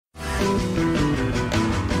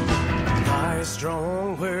Thy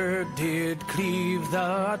strong word did cleave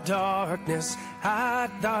the darkness. At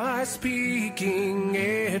thy speaking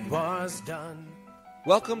it was done.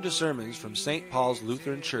 Welcome to sermons from St. Paul's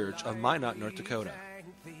Lutheran Church of Minot, North Dakota.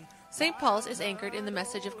 St. Paul's is anchored in the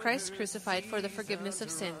message of Christ crucified for the forgiveness of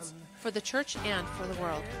sins, for the church and for the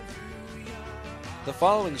world. The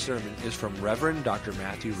following sermon is from Reverend Dr.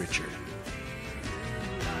 Matthew Richard.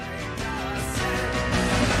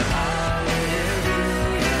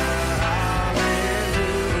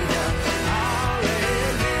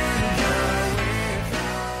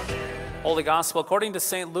 Holy Gospel according to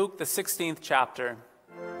St. Luke, the 16th chapter.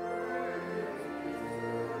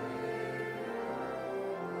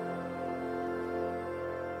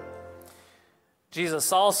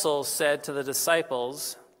 Jesus also said to the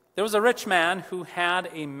disciples, "There was a rich man who had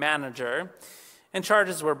a manager, and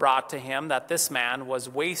charges were brought to him that this man was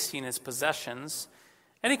wasting his possessions.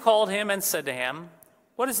 And he called him and said to him,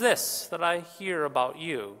 'What is this that I hear about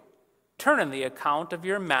you? Turn in the account of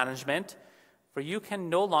your management, for you can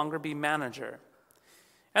no longer be manager.'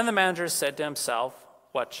 And the manager said to himself,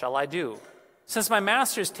 'What shall I do? Since my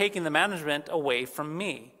master is taking the management away from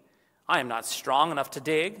me, I am not strong enough to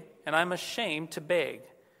dig, and I am ashamed to beg.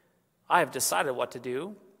 I have decided what to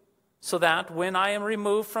do, so that when I am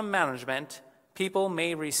removed from management, people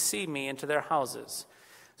may receive me into their houses.'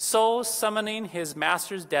 So, summoning his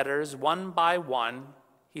master's debtors one by one,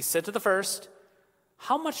 he said to the first,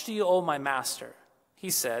 'How much do you owe my master?'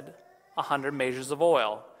 He said, 100 measures of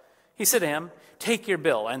oil. He said to him, 'Take your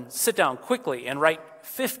bill and sit down quickly and write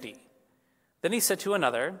 50. Then he said to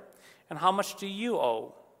another, 'And how much do you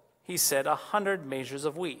owe?' He said, 100 measures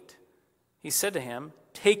of wheat. He said to him,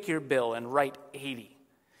 'Take your bill and write 80.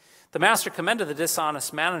 The master commended the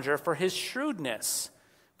dishonest manager for his shrewdness.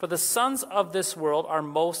 For the sons of this world are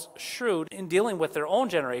most shrewd in dealing with their own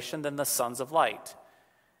generation than the sons of light.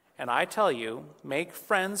 And I tell you, make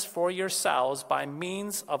friends for yourselves by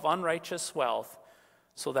means of unrighteous wealth,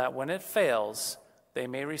 so that when it fails, they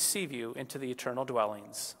may receive you into the eternal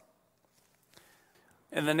dwellings.'"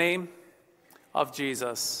 In the name of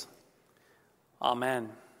Jesus,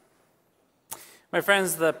 amen. My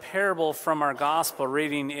friends, the parable from our gospel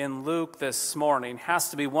reading in Luke this morning has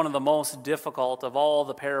to be one of the most difficult of all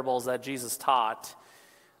the parables that Jesus taught.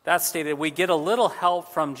 That stated, we get a little help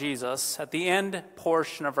from Jesus at the end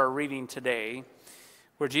portion of our reading today,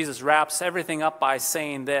 where Jesus wraps everything up by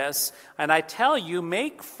saying this, "And I tell you,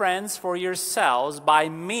 make friends for yourselves by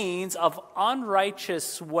means of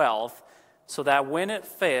unrighteous wealth, so that when it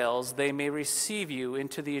fails, they may receive you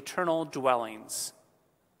into the eternal dwellings."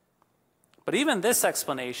 But even this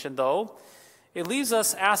explanation, though, it leaves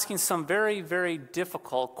us asking some very, very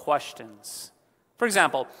difficult questions. For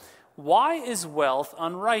example, why is wealth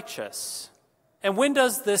unrighteous? And when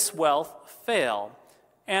does this wealth fail?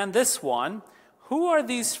 And this one, who are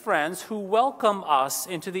these friends who welcome us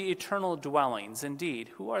into the eternal dwellings? Indeed,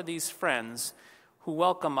 who are these friends who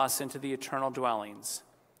welcome us into the eternal dwellings?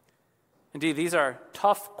 Indeed, these are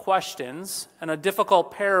tough questions and a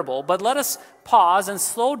difficult parable, but let us pause and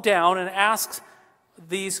slow down and ask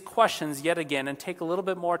these questions yet again and take a little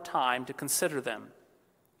bit more time to consider them.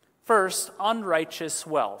 First, unrighteous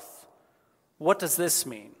wealth. What does this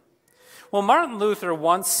mean? Well, Martin Luther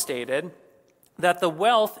once stated that the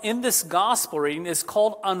wealth in this gospel reading is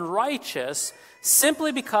called unrighteous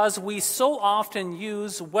simply because we so often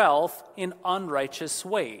use wealth in unrighteous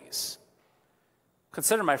ways.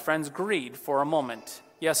 Consider, my friends, greed for a moment.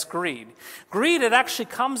 Yes, greed. Greed, it actually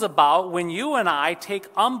comes about when you and I take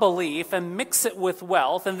unbelief and mix it with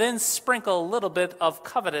wealth and then sprinkle a little bit of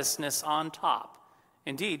covetousness on top.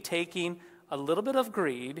 Indeed, taking a little bit of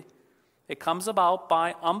greed, it comes about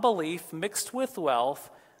by unbelief mixed with wealth,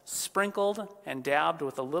 sprinkled and dabbed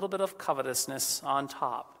with a little bit of covetousness on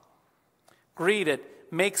top. Greed, it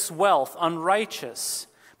makes wealth unrighteous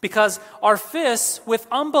because our fists with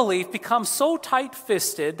unbelief become so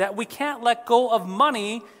tight-fisted that we can't let go of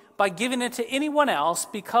money by giving it to anyone else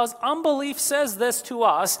because unbelief says this to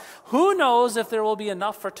us: who knows if there will be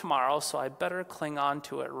enough for tomorrow, so I better cling on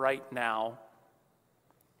to it right now.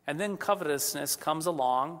 And then covetousness comes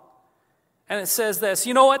along, and it says this: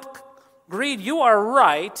 you know what, greed, you are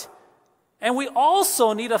right, and we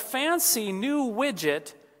also need a fancy new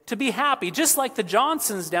widget to be happy, just like the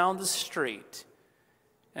Johnsons down the street.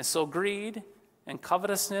 And so greed and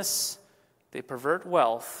covetousness, they pervert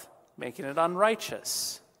wealth, making it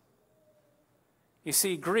unrighteous. You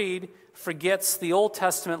see, greed forgets the Old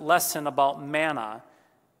Testament lesson about manna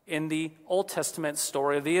in the Old Testament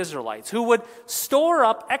story of the Israelites, who would store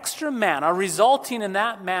up extra manna, resulting in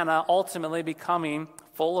that manna ultimately becoming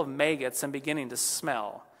full of maggots and beginning to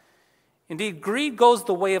smell. Indeed, greed goes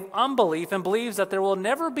the way of unbelief and believes that there will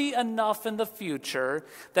never be enough in the future,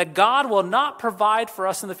 that God will not provide for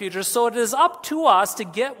us in the future, so it is up to us to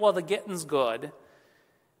get while the getting's good.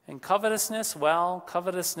 And covetousness,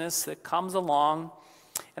 covetousness that comes along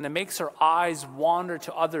and it makes our eyes wander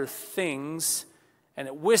to other things and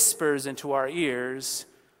it whispers into our ears,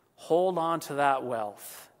 hold on to that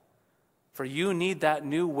wealth. For you need that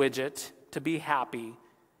new widget to be happy.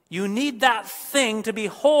 You need that thing to be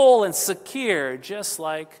whole and secure, just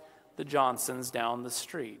like the Johnsons down the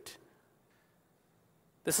street.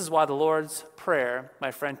 This is why the Lord's Prayer,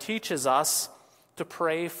 my friend, teaches us to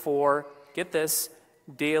pray for, get this,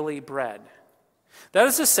 daily bread. That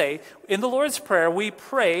is to say, in the Lord's Prayer, we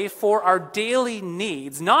pray for our daily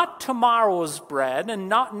needs, not tomorrow's bread, and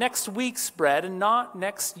not next week's bread, and not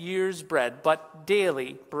next year's bread, but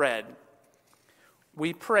daily bread.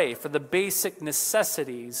 We pray for the basic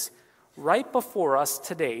necessities right before us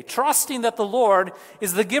today, trusting that the Lord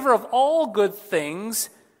is the giver of all good things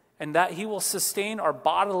and that he will sustain our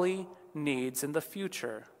bodily needs in the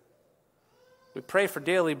future. We pray for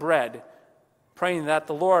daily bread, praying that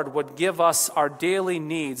the Lord would give us our daily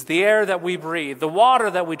needs, the air that we breathe, the water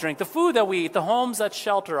that we drink, the food that we eat, the homes that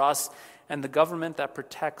shelter us, and the government that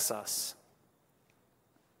protects us.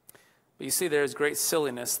 But you see, there is great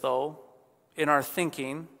silliness, though, in our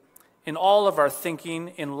thinking, in all of our thinking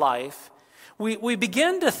in life. We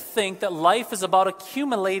begin to think that life is about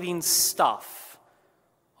accumulating stuff.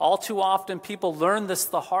 All too often people learn this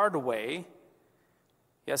the hard way.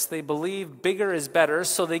 Yes, they believe bigger is better,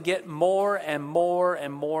 so they get more and more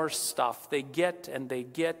and more stuff. They get and they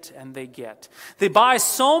get and they get. They buy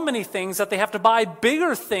so many things that they have to buy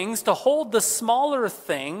bigger things to hold the smaller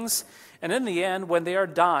things. And in the end, when they are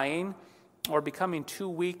dying or becoming too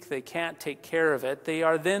weak, they can't take care of it. They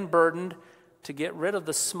are then burdened to get rid of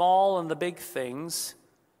the small and the big things.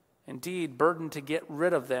 Indeed, burdened to get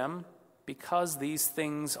rid of them because these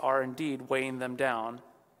things are indeed weighing them down.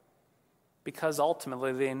 Because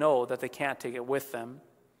ultimately they know that they can't take it with them.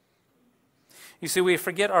 You see, we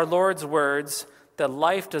forget our Lord's words that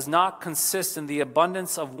life does not consist in the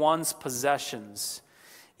abundance of one's possessions.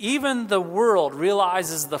 Even the world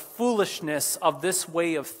realizes the foolishness of this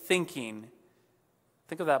way of thinking.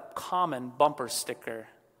 Think of that common bumper sticker.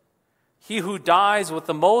 He who dies with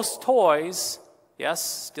the most toys, yes,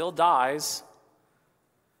 still dies.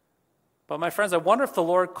 But my friends, I wonder if the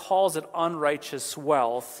Lord calls it unrighteous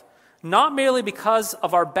wealth, not merely because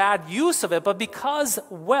of our bad use of it, but because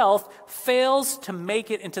wealth fails to make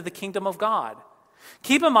it into the kingdom of God.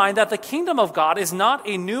 Keep in mind that the kingdom of God is not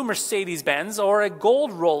a new Mercedes-Benz or a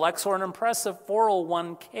gold Rolex or an impressive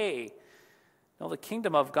 401k. No, the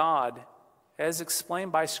kingdom of God, as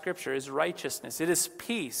explained by Scripture, is righteousness. It is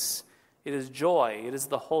peace. It is joy. It is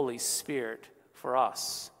the Holy Spirit for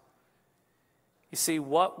us. You see,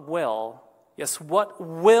 what will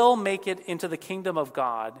make it into the kingdom of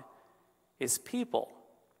God is people.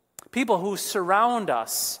 People who surround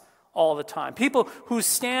us all the time. People who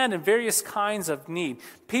stand in various kinds of need.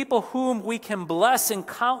 People whom we can bless in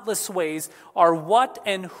countless ways are what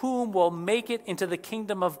and whom will make it into the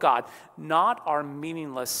kingdom of God, not our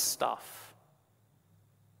meaningless stuff.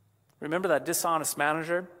 Remember that dishonest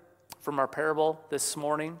manager from our parable this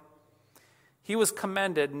morning? He was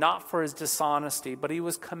commended not for his dishonesty, but he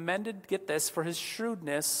was commended, get this, for his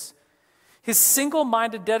shrewdness, his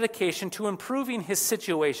single-minded dedication to improving his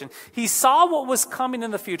situation. He saw what was coming in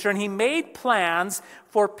the future, and he made plans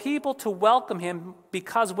for people to welcome him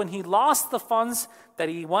because when he lost the funds that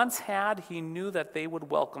he once had, he knew that they would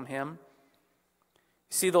welcome him.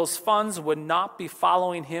 You see, those funds would not be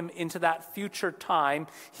following him into that future time.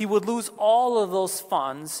 He would lose all of those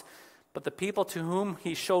funds, but the people to whom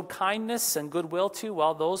he showed kindness and goodwill to,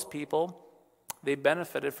 well, those people, they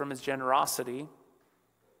benefited from his generosity.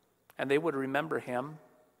 And they would remember him.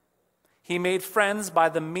 He made friends by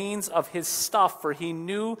the means of his stuff, for he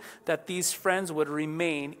knew that these friends would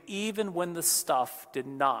remain even when the stuff did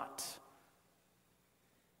not.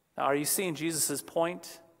 Now, are you seeing Jesus'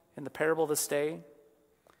 point in the parable this day?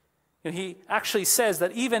 He actually says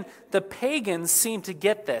that even the pagans seem to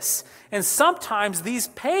get this. And sometimes these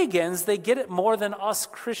pagans, they get it more than us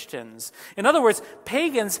Christians. In other words,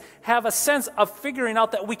 pagans have a sense of figuring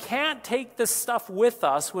out that we can't take this stuff with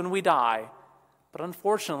us when we die. But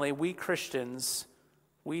unfortunately, we Christians,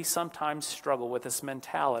 we sometimes struggle with this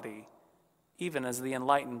mentality, even as the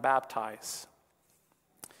enlightened baptize.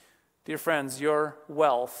 Dear friends, your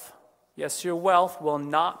wealth, yes, your wealth will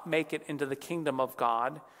not make it into the kingdom of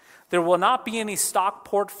God. There will not be any stock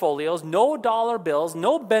portfolios, no dollar bills,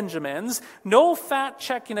 no Benjamins, no fat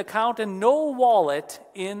checking account, and no wallet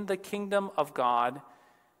in the kingdom of God.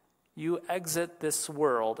 you exit this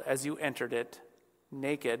world as you entered it,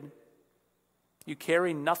 naked. You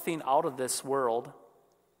carry nothing out of this world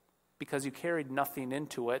because you carried nothing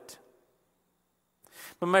into it.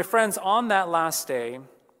 But my friends, on that last day,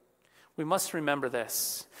 we must remember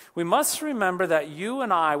this. We must remember that you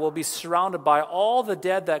and I will be surrounded by all the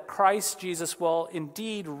dead that Christ Jesus will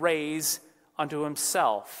indeed raise unto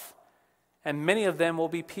himself. And many of them will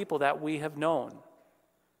be people that we have known.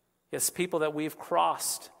 Yes, people that we've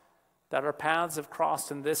crossed, that our paths have crossed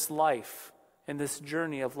in this life, in this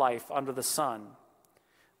journey of life under the sun.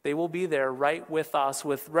 They will be there right with us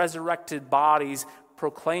with resurrected bodies,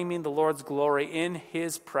 proclaiming the Lord's glory in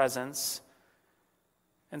his presence.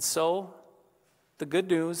 And so, the good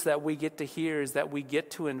news that we get to hear is that we get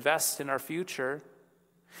to invest in our future.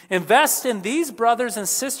 Invest in these brothers and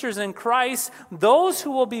sisters in Christ, those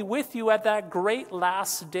who will be with you at that great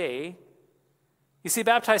last day. You see,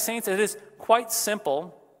 baptized saints, it is quite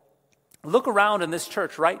simple. Look around in this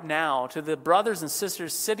church right now to the brothers and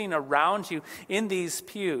sisters sitting around you in these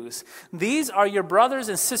pews. These are your brothers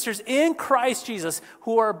and sisters in Christ Jesus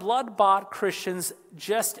who are blood-bought Christians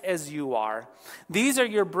just as you are. These are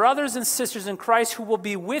your brothers and sisters in Christ who will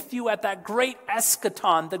be with you at that great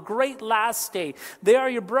eschaton, the great last day. They are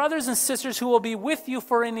your brothers and sisters who will be with you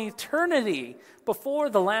for an eternity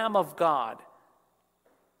before the Lamb of God.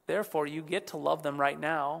 Therefore, you get to love them right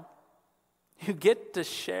now. You get to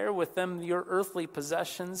share with them your earthly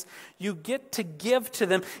possessions. You get to give to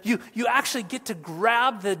them. You actually get to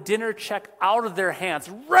grab the dinner check out of their hands,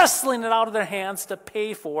 wrestling it out of their hands to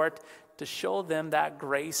pay for it, to show them that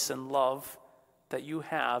grace and love that you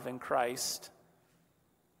have in Christ.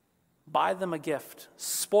 Buy them a gift.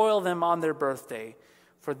 Spoil them on their birthday.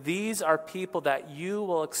 For these are people that you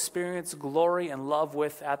will experience glory and love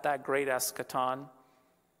with at that great eschaton.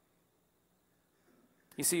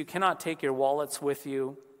 You see, you cannot take your wallets with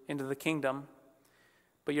you into the kingdom,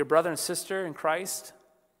 but your brother and sister in Christ,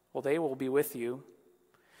 well, they will be with you.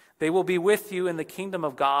 They will be with you in the kingdom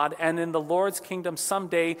of God, and in the Lord's kingdom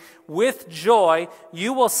someday, with joy,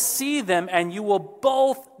 you will see them and you will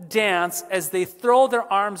both dance as they throw their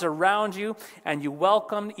arms around you and you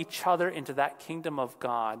welcome each other into that kingdom of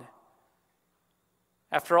God.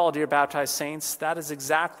 After all, dear baptized saints, that is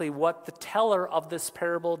exactly what the teller of this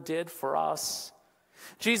parable did for us.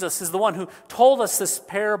 Jesus is the one who told us this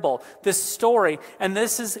parable, this story, and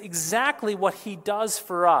this is exactly what he does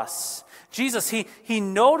for us. Jesus, he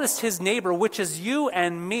noticed his neighbor, which is you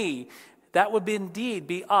and me. That would indeed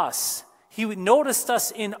be us. He noticed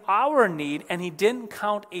us in our need, and he didn't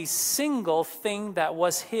count a single thing that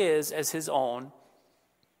was his as his own,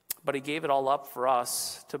 but he gave it all up for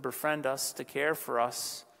us, to befriend us, to care for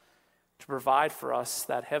us, to provide for us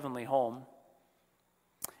that heavenly home.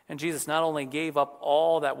 And Jesus not only gave up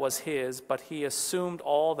all that was his, but he assumed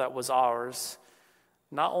all that was ours,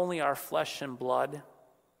 not only our flesh and blood,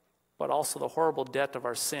 but also the horrible debt of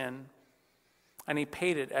our sin. And he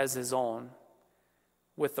paid it as his own,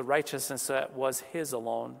 with the righteousness that was his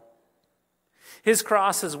alone. His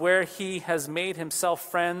cross is where he has made himself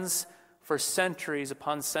friends for centuries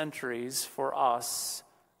upon centuries for us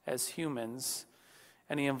as humans.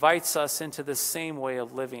 And he invites us into the same way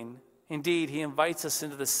of living. Indeed, he invites us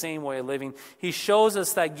into the same way of living. He shows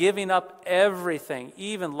us that giving up everything,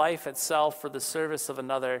 even life itself, for the service of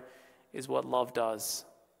another is what love does.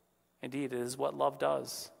 Indeed, it is what love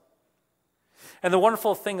does. And the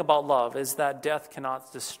wonderful thing about love is that death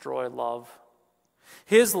cannot destroy love.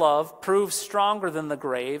 His love proved stronger than the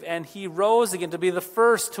grave, and he rose again to be the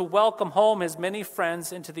first to welcome home his many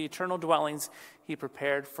friends into the eternal dwellings he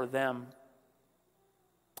prepared for them.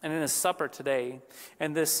 And in his supper today,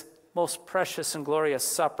 and this most precious and glorious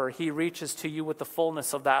supper, he reaches to you with the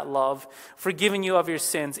fullness of that love, forgiving you of your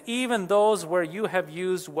sins, even those where you have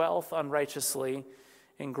used wealth unrighteously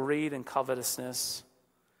in greed and covetousness.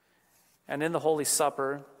 And in the Holy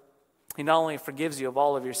Supper, he not only forgives you of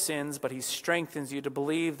all of your sins, but he strengthens you to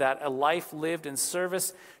believe that a life lived in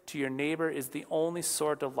service to your neighbor is the only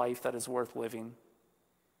sort of life that is worth living.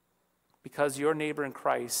 Because your neighbor in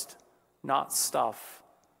Christ, not stuff,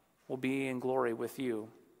 will be in glory with you.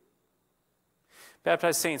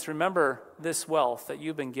 Baptized saints, remember this wealth that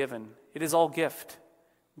you've been given. It is all gift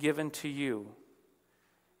given to you.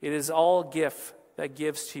 It is all gift that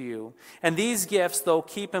gives to you. And these gifts, though,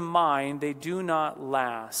 keep in mind, they do not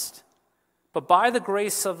last. But by the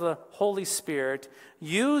grace of the Holy Spirit,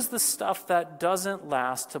 use the stuff that doesn't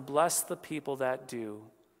last to bless the people that do.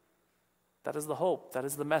 That is the hope. That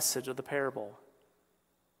is the message of the parable.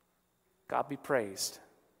 God be praised.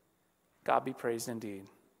 God be praised indeed.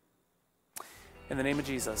 In the name of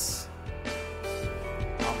Jesus.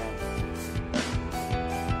 Amen.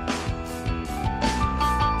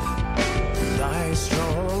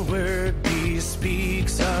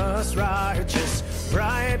 was righteous,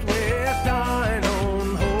 bright with thine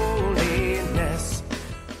own holiness.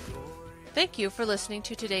 Thank you for listening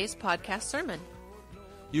to today's podcast sermon.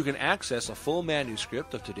 You can access a full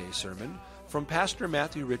manuscript of today's sermon from Pastor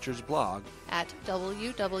Matthew Richard's blog at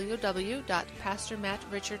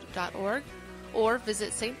www.pastormattrichard.org or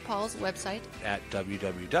visit St. Paul's website at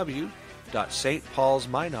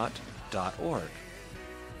www.stpaulsminot.org.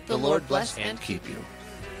 The Lord bless and keep you.